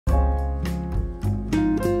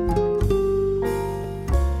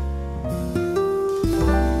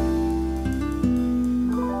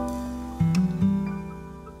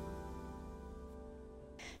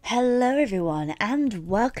everyone, and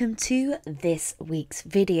welcome to this week's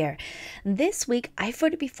video. This week I thought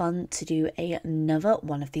it'd be fun to do another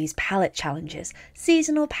one of these palette challenges,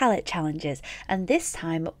 seasonal palette challenges, and this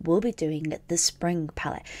time we'll be doing the spring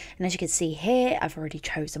palette. And as you can see here, I've already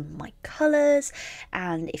chosen my colours,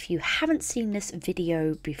 and if you haven't seen this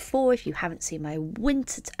video before, if you haven't seen my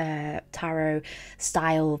winter tarot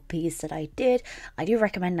style piece that I do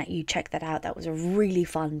recommend that you check that out. That was a really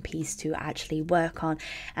fun piece to actually work on.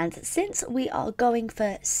 And since we are going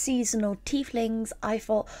for seasonal tieflings, I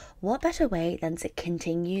thought what better way than to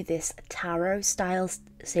continue this tarot style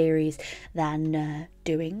series than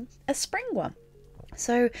doing a spring one.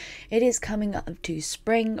 So it is coming up to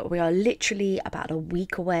spring. We are literally about a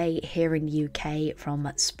week away here in the UK from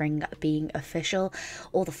spring being official.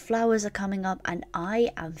 All the flowers are coming up and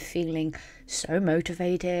I am feeling so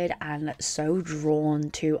motivated and so drawn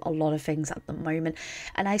to a lot of things at the moment,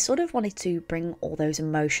 and I sort of wanted to bring all those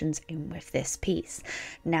emotions in with this piece.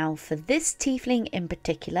 Now for this tiefling in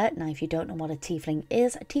particular, now if you don't know what a tiefling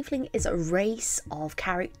is a race of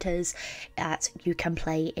characters that you can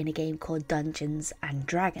play in a game called Dungeons and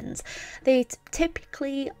Dragons. They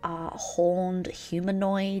typically are horned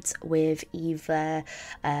humanoids with either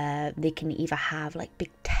they can either have like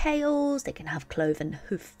big tails, they can have cloven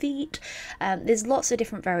hoof feet. There's lots of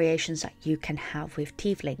different variations that you can have with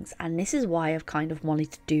tieflings, and this is why I've kind of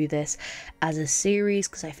wanted to do this as a series,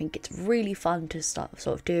 because I think it's really fun to sort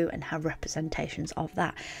of do and have representations of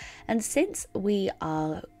that. And since we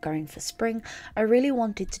are going for spring, I really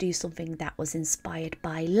wanted to do something that was inspired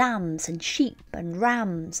by lambs and sheep and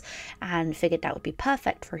rams, and figured that would be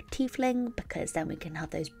perfect for a tiefling because then we can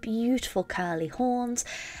have those beautiful curly horns,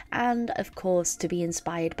 and of course to be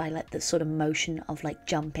inspired by like the sort of motion of like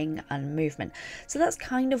jumping and movement. So that's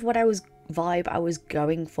kind of what I was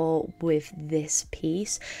going for with this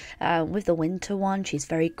piece. With the winter one, she's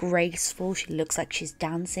very graceful. She looks like she's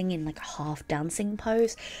dancing in like a half dancing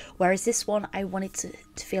pose, whereas this one I wanted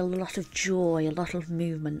to feel a lot of joy, a lot of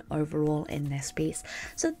movement overall in this piece.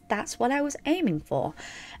 So that's what I was aiming for.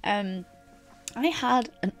 I had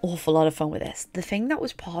an awful lot of fun with this. The thing that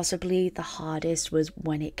was possibly the hardest was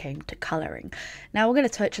when it came to colouring. Now we're going to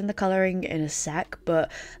touch on the colouring in a sec, but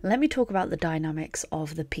let me talk about the dynamics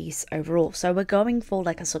of the piece overall. So we're going for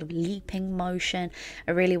like a sort of leaping motion.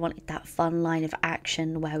 I really wanted that fun line of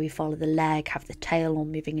action where we follow the leg, have the tail all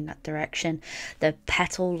moving in that direction. The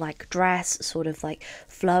petal like dress sort of like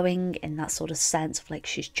flowing in that sort of sense of like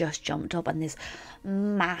she's just jumped up, and this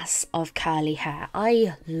mass of curly hair.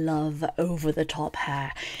 I love over the top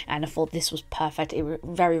hair, and I thought this was perfect. It was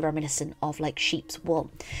very reminiscent of like sheep's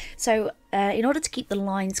wool. So in order to keep the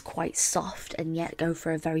lines quite soft and yet go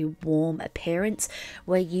for a very warm appearance,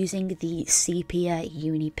 we're using the Sepia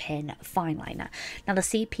Uni Pin fine liner. Now the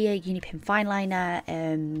Sepia Uni Pin fine liner,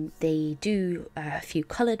 they do a few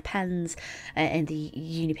coloured pens in the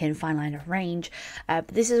Uni Pin fine liner range, but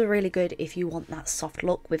this is really good if you want that soft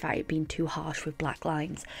look without it being too harsh with black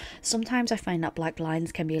lines. Sometimes I find that black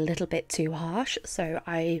lines can be a little bit too harsh, so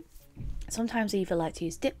I sometimes either like to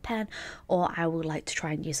use dip pen or I would like to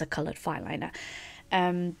try and use a coloured fine liner.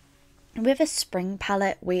 With a spring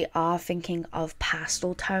palette, we are thinking of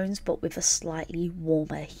pastel tones but with a slightly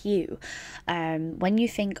warmer hue. When you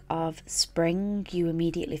think of spring, you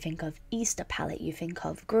immediately think of Easter palette. You think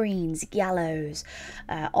of greens, yellows,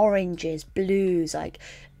 oranges, blues. Like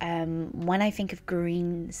when I think of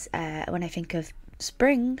greens, when I think of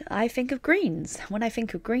spring, I think of greens. When I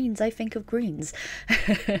think of greens, I think of greens.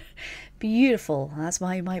 Beautiful. That's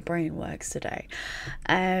why my brain works today.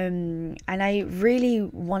 And I really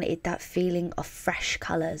wanted that feeling of fresh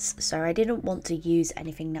colours, so I didn't want to use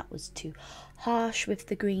anything that was too harsh with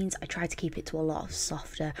the greens. I tried to keep it to a lot of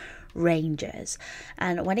softer ranges.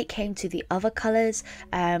 And when it came to the other colours,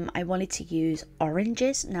 I wanted to use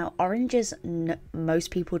oranges. Now oranges,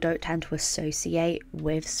 most people don't tend to associate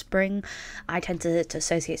with spring. I tend to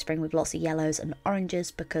associate spring with lots of yellows and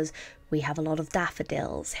oranges because we have a lot of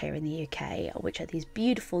daffodils here in the UK, which are these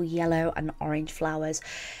beautiful yellow and orange flowers.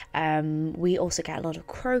 We also get a lot of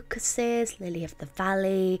crocuses, lily of the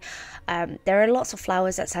valley. There are lots of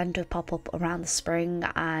flowers that tend to pop up around the spring,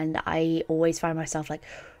 and I always find myself like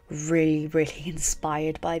really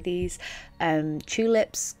inspired by these.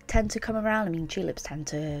 Tulips tend to come around. I mean, tulips tend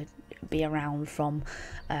to be around from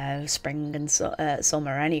spring and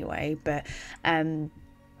summer anyway, but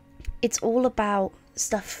it's all about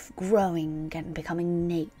stuff growing and becoming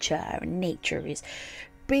nature, and nature is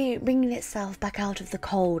bringing itself back out of the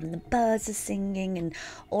cold, and the birds are singing and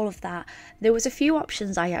all of that. There was a few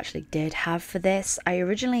options I actually did have for this. I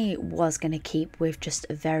originally was going to keep with just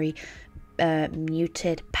a very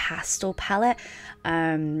muted pastel palette,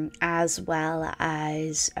 as well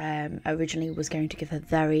as originally was going to give her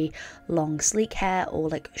very long sleek hair or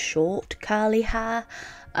like short curly hair,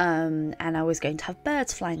 and I was going to have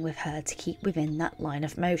birds flying with her to keep within that line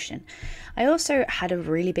of motion. I also had a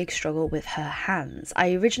really big struggle with her hands.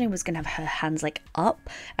 I originally was going to have her hands like up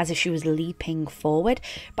as if she was leaping forward,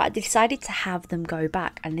 but I decided to have them go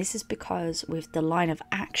back, and this is because with the line of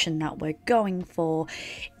action that we're going for,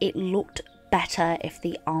 it looked better if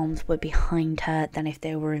the arms were behind her than if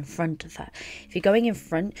they were in front of her. If you're going in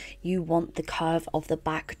front, you want the curve of the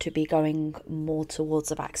back to be going more towards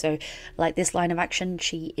the back. So like this line of action,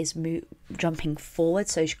 she is jumping forward,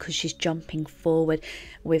 so because she's jumping forward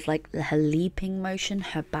with like her leaping motion,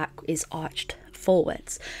 her back is arched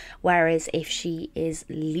forwards, whereas if she is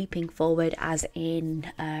leaping forward as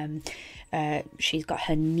in she's got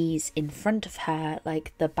her knees in front of her,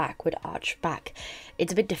 like the back would arch back.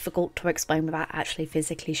 It's a bit difficult to explain without actually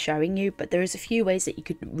physically showing you, but there is a few ways that you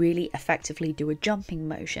could really effectively do a jumping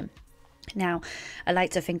motion. Now, I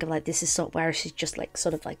like to think of like this is sort of where she's just like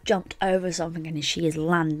sort of like jumped over something and she is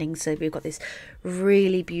landing, so we've got this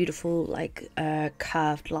really beautiful like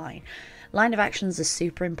curved line. Line of actions are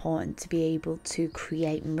super important to be able to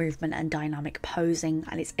create movement and dynamic posing,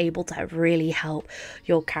 and it's able to really help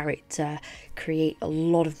your character create a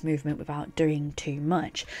lot of movement without doing too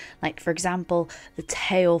much. Like for example, the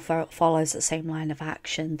tail follows the same line of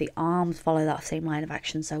action, the arms follow that same line of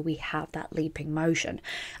action, so we have that leaping motion.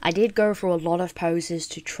 I did go through a lot of poses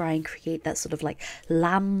to try and create that sort of like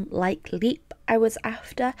lamb-like leap I was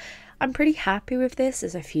after. I'm pretty happy with this.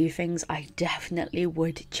 There's a few things I definitely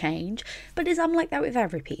would change, but I'm like that with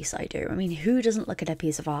every piece I do. I mean, who doesn't look at a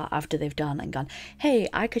piece of art after they've done and gone, hey,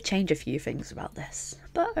 I could change a few things about this?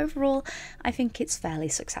 But overall, I think it's fairly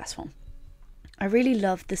successful. I really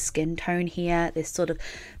love the skin tone here, this sort of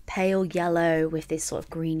pale yellow with this sort of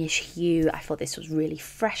greenish hue. I thought this was really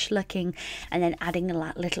fresh looking, and then adding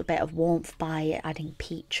a little bit of warmth by adding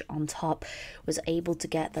peach on top was able to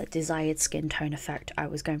get that desired skin tone effect I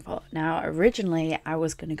was going for. Now originally I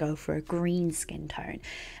was going to go for a green skin tone,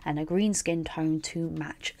 and a green skin tone to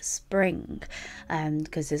match spring,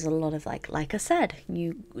 because there's a lot of like I said,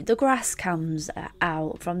 the grass comes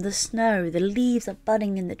out from the snow, the leaves are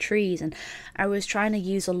budding in the trees, and I was trying to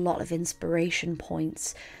use a lot of inspiration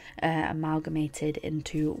points amalgamated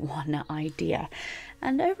into one idea,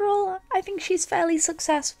 and overall I think she's fairly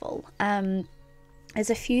successful. There's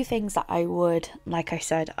a few things that I would, like I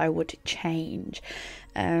said, I would change.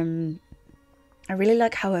 I really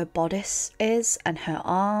like how her bodice is and her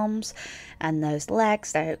arms and those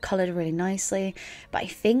legs, they're coloured really nicely, but I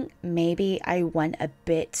think maybe I went a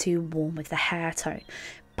bit too warm with the hair tone.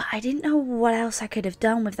 But I didn't know what else I could have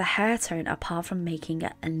done with the hair tone apart from making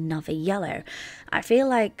it another yellow. I feel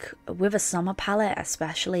like with a summer palette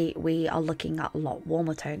especially, we are looking at a lot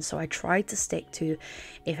warmer tones, so I tried to stick to,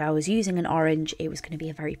 if I was using an orange, it was going to be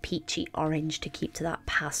a very peachy orange to keep to that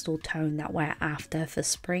pastel tone that we're after for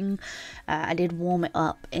spring. I did warm it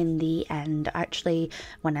up in the end actually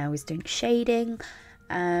when I was doing shading.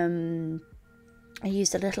 I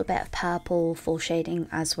used a little bit of purple for shading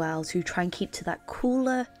as well to try and keep to that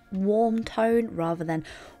cooler warm tone rather than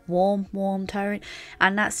warm tone,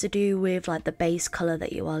 and that's to do with like the base color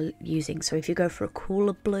that you are using. So if you go for a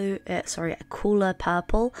cooler a cooler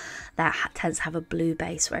purple, that tends to have a blue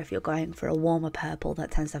base, where if you're going for a warmer purple,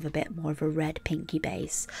 that tends to have a bit more of a red pinky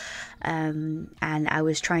base. And I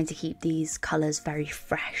was trying to keep these colors very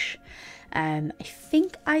fresh. I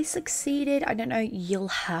think I succeeded. I don't know, you'll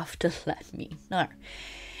have to let me know.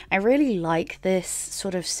 I really like this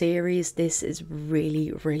sort of series. This is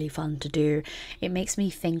really, really fun to do. It makes me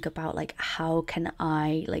think about like how can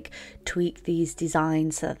I like tweak these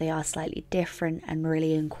designs so that they are slightly different and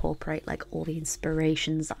really incorporate like all the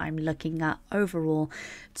inspirations that I'm looking at overall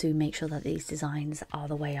to make sure that these designs are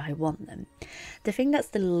the way I want them. The thing that's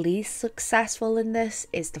the least successful in this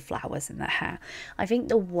is the flowers in the hair. I think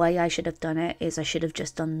the way I should have done it is I should have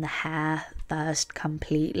just done the hair first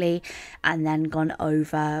completely and then gone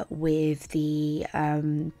over with the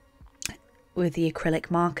acrylic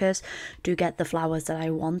markers to get the flowers that I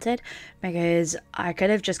wanted, because I could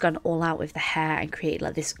have just gone all out with the hair and create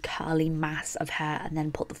like this curly mass of hair and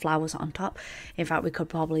then put the flowers on top. In fact, we could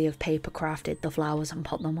probably have paper crafted the flowers and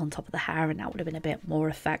put them on top of the hair, and that would have been a bit more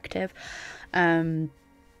effective. I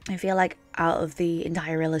feel like out of the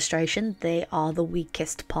entire illustration, they are the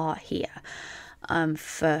weakest part here,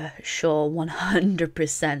 for sure,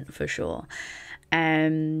 100% for sure.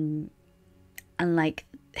 And like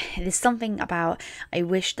there's something about, I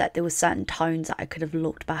wish that there were certain tones that I could have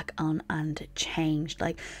looked back on and changed.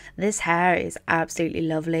 Like, this hair is absolutely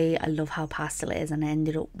lovely. I love how pastel it is, and I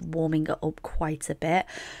ended up warming it up quite a bit.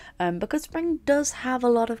 Because spring does have a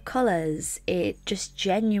lot of colours. It just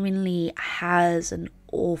genuinely has an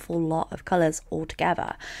awful lot of colours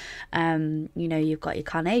altogether. You know, you've got your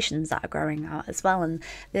carnations that are growing out as well, and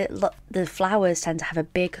the flowers tend to have a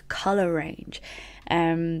big colour range.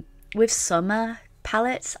 With summer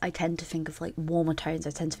palettes, I tend to think of like warmer tones.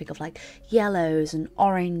 I tend to think of like yellows and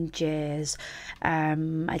oranges.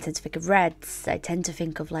 I tend to think of reds. I tend to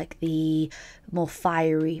think of like the more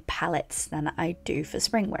fiery palettes than I do for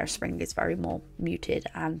spring, where spring is very more muted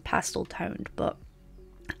and pastel toned. But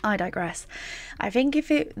I digress. I think if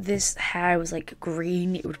this hair was like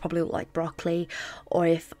green, it would probably look like broccoli, or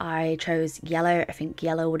if I chose yellow, I think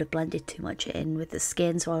yellow would have blended too much in with the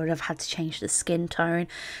skin, so I would have had to change the skin tone.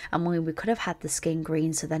 And we could have had the skin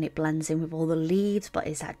green, so then it blends in with all the leaves, but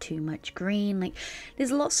is that too much green? Like,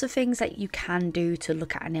 there's lots of things that you can do to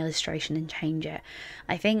look at an illustration and change it.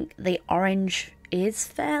 I think the orange is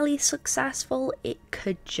fairly successful. It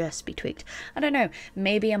could just be tweaked. I don't know,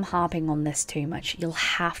 maybe I'm harping on this too much. You'll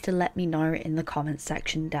have to let me know in the comments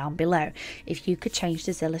section down below. If you could change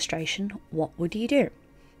this illustration, what would you do?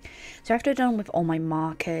 So after done with all my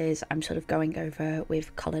markers, I'm sort of going over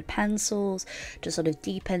with coloured pencils to sort of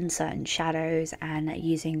deepen certain shadows, and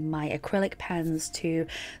using my acrylic pens to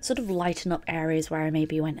sort of lighten up areas where I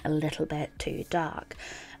maybe went a little bit too dark.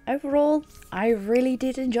 Overall, I really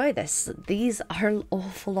did enjoy this. These are an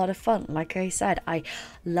awful lot of fun. Like I said, I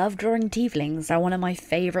love drawing tieflings. They're one of my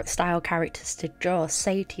favourite style characters to draw.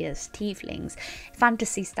 Satyrs, tieflings,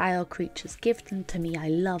 fantasy style creatures, give them to me. I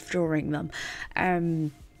love drawing them.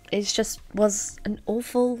 It just was an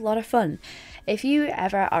awful lot of fun. If you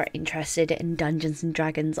ever are interested in Dungeons and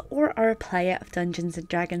Dragons, or are a player of Dungeons and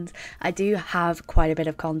Dragons, I do have quite a bit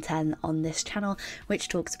of content on this channel which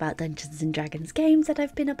talks about Dungeons and Dragons games that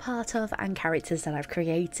I've been a part of and characters that I've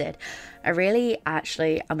created.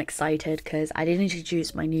 I'm excited because I did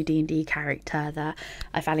introduce my new D&D character that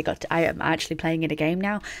I am actually playing in a game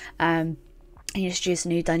now. I introduced a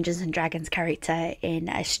new Dungeons and Dragons character in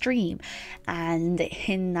a stream, and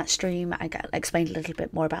in that stream I explained a little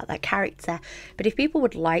bit more about that character. But if people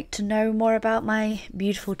would like to know more about my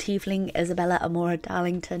beautiful tiefling Isabella Amora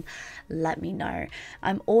Darlington, let me know.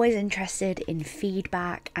 I'm always interested in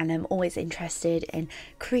feedback, and I'm always interested in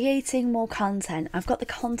creating more content. I've got the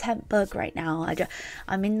content bug right now.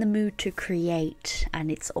 I'm in the mood to create, and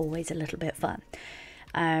it's always a little bit fun.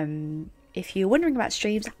 If you're wondering about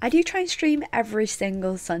streams, I do try and stream every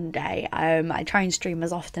single Sunday. I try and stream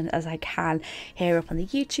as often as I can here up on the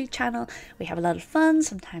YouTube channel. We have a lot of fun.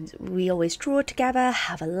 Sometimes we always draw together,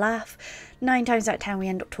 have a laugh. 9 times out of 10 we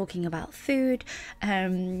end up talking about food,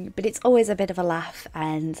 but it's always a bit of a laugh,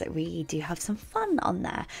 and we do have some fun on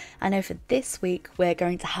there. I know for this week we're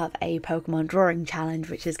going to have a Pokemon drawing challenge,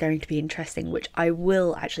 which is going to be interesting, which I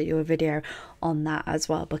will actually do a video on that as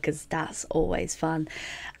well, because that's always fun.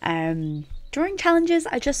 Drawing challenges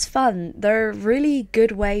are just fun. They're really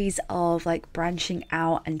good ways of like branching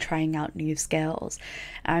out and trying out new skills.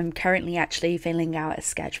 I'm currently actually filling out a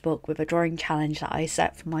sketchbook with a drawing challenge that I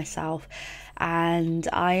set for myself, and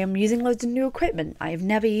I am using loads of new equipment I've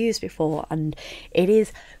never used before, and it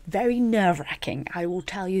is very nerve-wracking, I will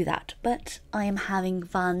tell you that, but I am having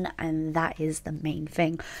fun, and that is the main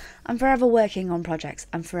thing. I'm forever working on projects,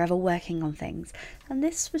 I'm forever working on things, and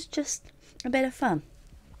this was just a bit of fun.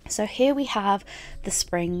 So here we have the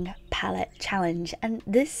spring palette challenge, and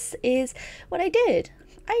this is what I did.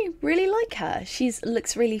 I really like her. She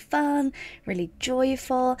looks really fun, really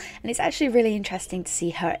joyful, and it's actually really interesting to see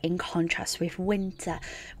her in contrast with winter.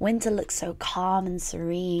 Winter looks so calm and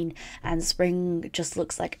serene, and spring just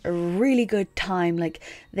looks like a really good time. Like,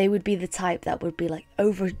 they would be the type that would be like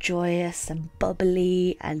overjoyous and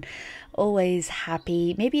bubbly and always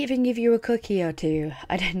happy, maybe even give you a cookie or two.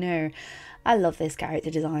 I don't know. I love this character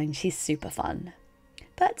design. She's super fun.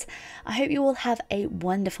 But I hope you all have a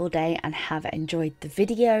wonderful day and have enjoyed the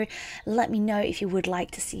video. Let me know if you would like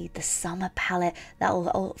to see the summer palette. That will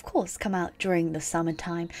of course come out during the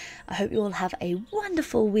summertime. I hope you all have a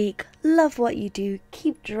wonderful week. Love what you do.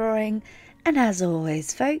 Keep drawing. And as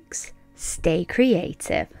always, folks, stay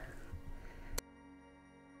creative.